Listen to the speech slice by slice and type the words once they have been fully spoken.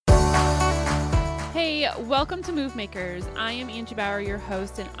Hey, welcome to Move Makers. I am Angie Bauer, your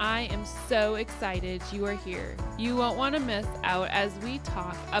host, and I am so excited you are here. You won't want to miss out as we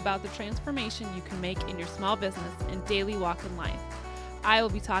talk about the transformation you can make in your small business and daily walk in life. I will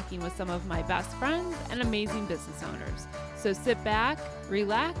be talking with some of my best friends and amazing business owners. So sit back,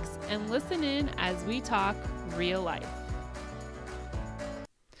 relax, and listen in as we talk real life.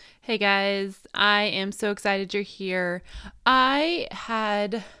 Hey guys, I am so excited you're here. I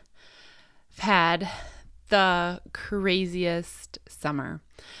had the craziest summer.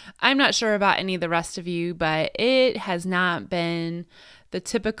 I'm not sure about any of the rest of you, but it has not been the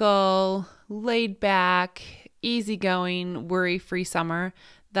typical laid back, easygoing, worry-free summer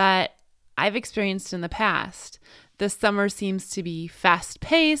that I've experienced in the past. This summer seems to be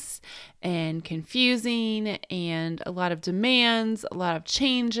fast-paced and confusing and a lot of demands, a lot of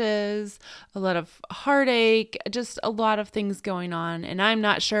changes, a lot of heartache, just a lot of things going on. And I'm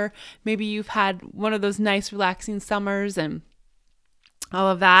not sure, maybe you've had one of those nice relaxing summers and all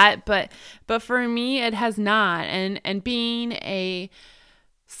of that, but for me it has not. And being a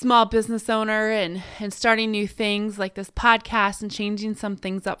small business owner and starting new things like this podcast and changing some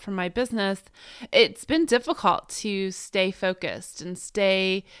things up for my business, it's been difficult to stay focused and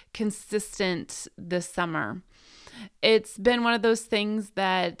stay consistent this summer. It's been one of those things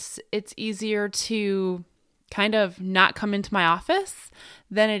that it's easier to kind of not come into my office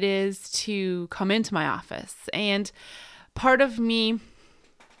than it is to come into my office. And part of me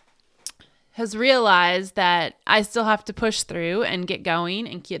has realized that I still have to push through and get going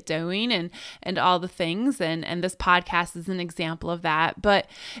and get doing and all the things. And this podcast is an example of that. But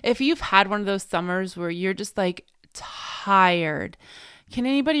if you've had one of those summers where you're just like tired, can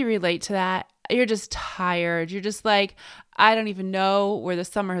anybody relate to that? You're just tired. You're just like, I don't even know where the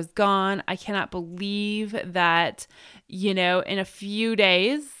summer has gone. I cannot believe that, in a few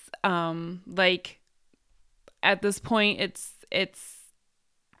days, like at this point, it's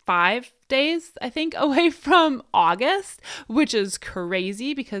 5 days, I think, away from August, which is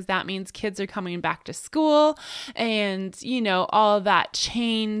crazy because that means kids are coming back to school and, all of that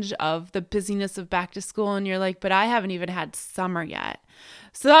change of the busyness of back to school. And you're like, but I haven't even had summer yet.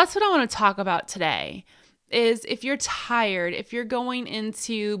 So that's what I want to talk about today is if you're tired, if you're going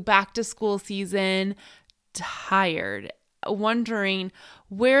into back to school season tired, wondering,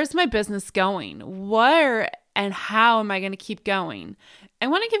 where's my business going? Where and how am I going to keep going? I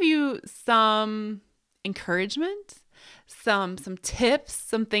want to give you some encouragement, some tips,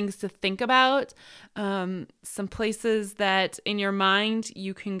 some things to think about, some places that in your mind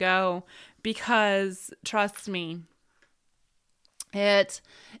you can go, because trust me, it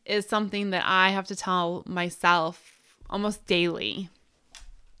is something that I have to tell myself almost daily.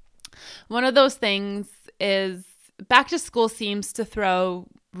 One of those things is back to school seems to throw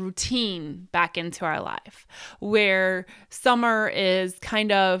routine back into our life, where summer is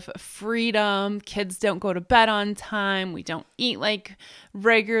kind of freedom. Kids don't go to bed on time. We don't eat like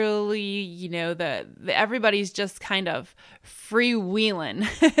regularly. Everybody's just kind of freewheeling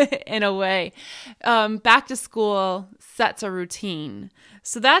in a way. Back to school sets a routine.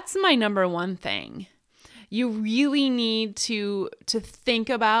 So that's my number one thing. You really need to think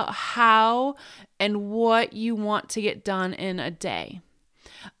about how and what you want to get done in a day.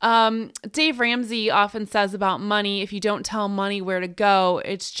 Dave Ramsey often says about money, if you don't tell money where to go,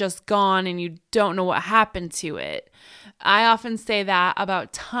 it's just gone and you don't know what happened to it. I often say that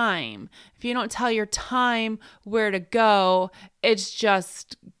about time. If you don't tell your time where to go, it's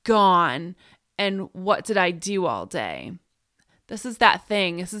just gone. And what did I do all day? This is that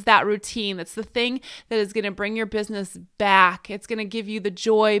thing. This is that routine. That's the thing that is going to bring your business back. It's going to give you the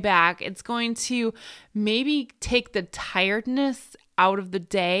joy back. It's going to maybe take the tiredness out of the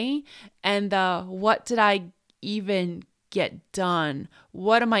day and the what did I even get done?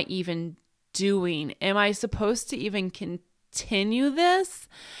 What am I even doing? Am I supposed to even continue this?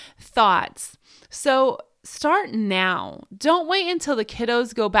 Thoughts. So start now. Don't wait until the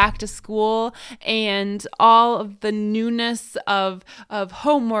kiddos go back to school and all of the newness of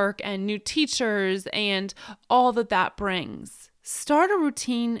homework and new teachers and all that brings. Start a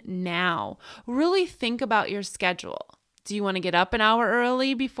routine now. Really think about your schedule. Do you want to get up an hour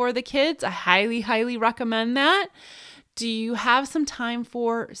early before the kids? I highly, highly recommend that. Do you have some time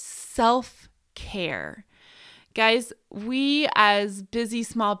for self-care? Guys, we as busy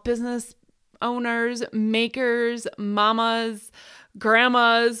small business owners, makers, mamas,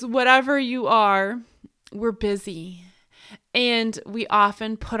 grandmas, whatever you are, we're busy. And we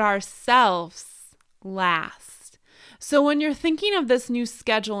often put ourselves last. So when you're thinking of this new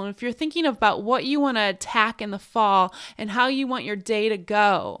schedule, and if you're thinking about what you want to attack in the fall and how you want your day to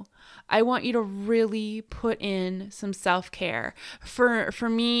go, I want you to really put in some self-care. For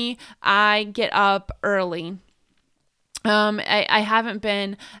me, I get up early. I haven't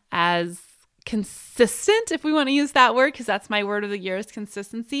been as consistent, if we want to use that word, because that's my word of the year is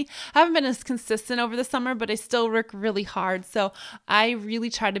consistency. I haven't been as consistent over the summer, but I still work really hard. So I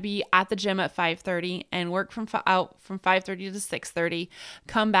really try to be at the gym at 5:30 and work out from 5:30 to 6:30,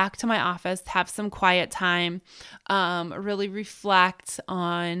 come back to my office, have some quiet time, really reflect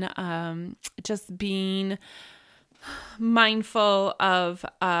on just being mindful of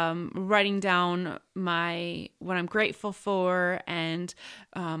writing down what I'm grateful for and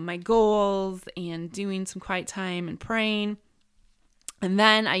my goals, and doing some quiet time and praying. And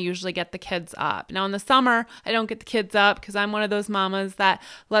then I usually get the kids up. Now in the summer, I don't get the kids up because I'm one of those mamas that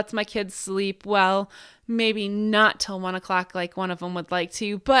lets my kids sleep. Well, maybe not till 1 o'clock like one of them would like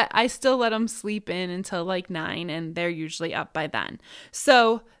to, but I still let them sleep in until like 9, and they're usually up by then.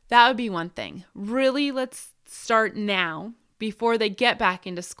 So that would be one thing. Really, let's start now before they get back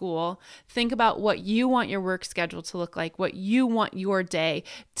into school. Think about what you want your work schedule to look like, what you want your day.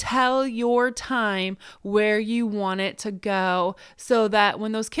 Tell your time where you want it to go so that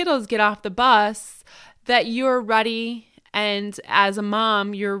when those kiddos get off the bus, that you're ready. And as a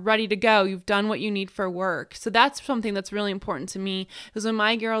mom, you're ready to go. You've done what you need for work. So that's something that's really important to me, is when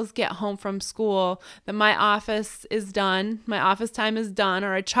my girls get home from school, that my office is done, my office time is done,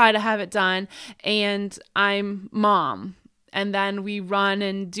 or I try to have it done, and I'm mom. And then we run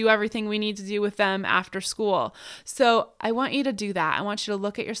and do everything we need to do with them after school. So I want you to do that. I want you to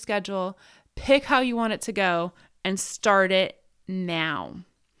look at your schedule, pick how you want it to go, and start it now.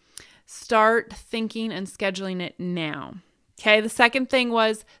 Start thinking and scheduling it now. Okay, the second thing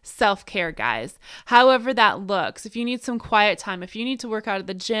was self-care, guys. However that looks. If you need some quiet time, if you need to work out at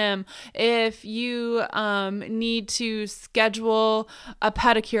the gym, if you need to schedule a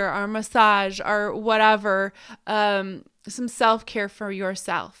pedicure or a massage or whatever, some self-care for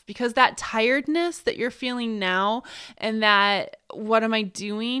yourself, because that tiredness that you're feeling now and that what am I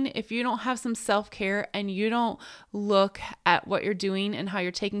doing, if you don't have some self-care and you don't look at what you're doing and how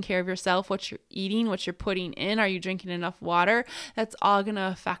you're taking care of yourself, what you're eating, what you're putting in, are you drinking enough water, that's all going to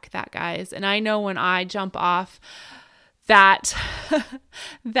affect that, guys. And I know when I jump off that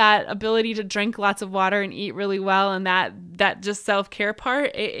ability to drink lots of water and eat really well, and that just self-care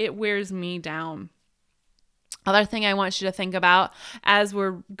part, it wears me down. Other thing I want you to think about as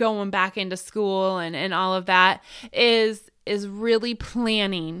we're going back into school and all of that is really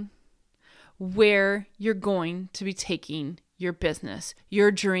planning where you're going to be taking your business,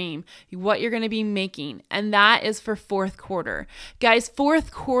 your dream, what you're going to be making. And that is for fourth quarter. Guys,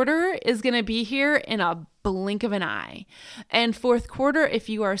 fourth quarter is going to be here in a blink of an eye. And fourth quarter, if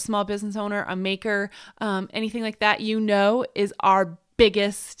you are a small business owner, a maker, anything like that, is our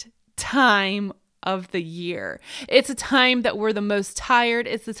biggest time of the year. It's a time that we're the most tired.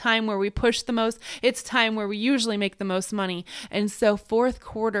 It's the time where we push the most. It's time where we usually make the most money. And so fourth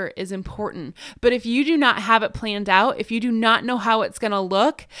quarter is important. But if you do not have it planned out, if you do not know how it's going to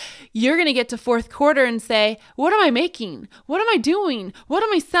look, you're going to get to fourth quarter and say, what am I making? What am I doing? What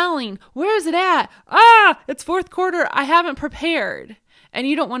am I selling? Where is it at? It's fourth quarter. I haven't prepared. And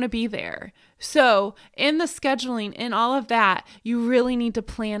you don't want to be there. So in the scheduling, in all of that, you really need to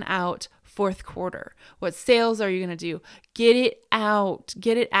plan out fourth quarter. What sales are you going to do? Get it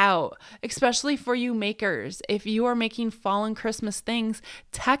out, especially for you makers. If you are making fall and Christmas things,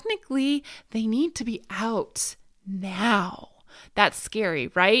 technically they need to be out now. That's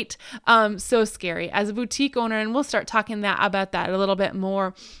scary, right? So scary. As a boutique owner, and we'll start talking about that a little bit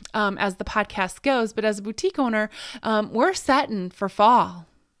more as the podcast goes, but as a boutique owner, we're setting for fall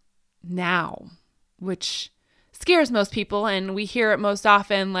now, which scares most people, and we hear it most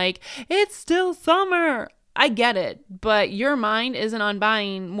often like, it's still summer. I get it, but your mind isn't on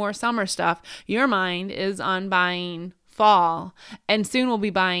buying more summer stuff. Your mind is on buying fall, and soon we'll be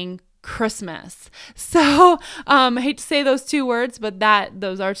buying Christmas. So I hate to say those two words, but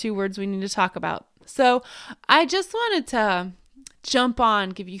those are two words we need to talk about. So I just wanted to jump on,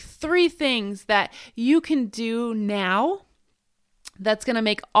 give you 3 things that you can do now that's going to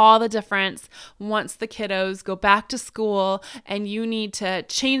make all the difference once the kiddos go back to school, and you need to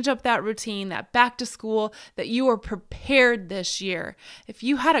change up that routine, that back to school, that you are prepared this year. If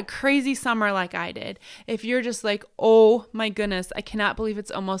you had a crazy summer like I did, if you're just like, oh my goodness, I cannot believe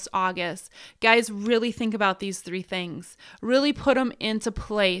it's almost August. Guys, really think about these 3 things. Really put them into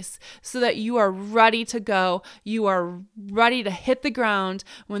place so that you are ready to go. You are ready to hit the ground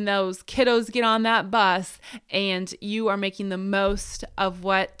when those kiddos get on that bus, and you are making the most most of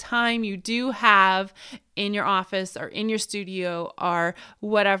what time you do have in your office or in your studio or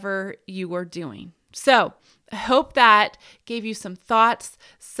whatever you are doing. So I hope that gave you some thoughts,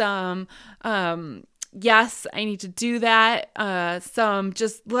 some, yes, I need to do that. Some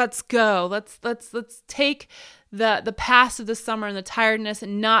just let's go. Let's take the past of the summer and the tiredness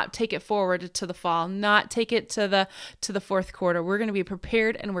and not take it forward to the fall, not take it to the fourth quarter. We're going to be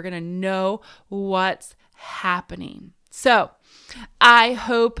prepared and we're going to know what's happening. So I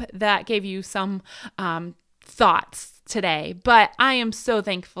hope that gave you some thoughts today, but I am so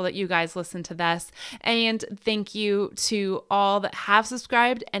thankful that you guys listened to this, and thank you to all that have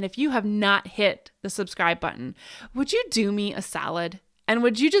subscribed. And if you have not hit the subscribe button, would you do me a salad and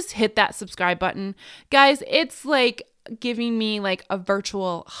would you just hit that subscribe button? Guys, it's like giving me like a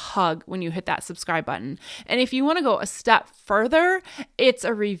virtual hug when you hit that subscribe button. And if you want to go a step further, it's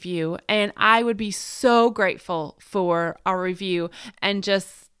a review, and I would be so grateful for a review. And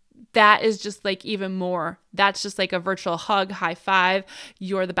just that is just like even more. That's just like a virtual hug, high five.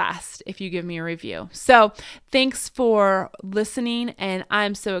 You're the best if you give me a review. So thanks for listening. And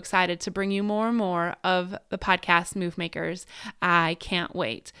I'm so excited to bring you more and more of the podcast Move Makers. I can't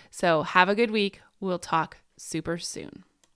wait. So have a good week. We'll talk super soon.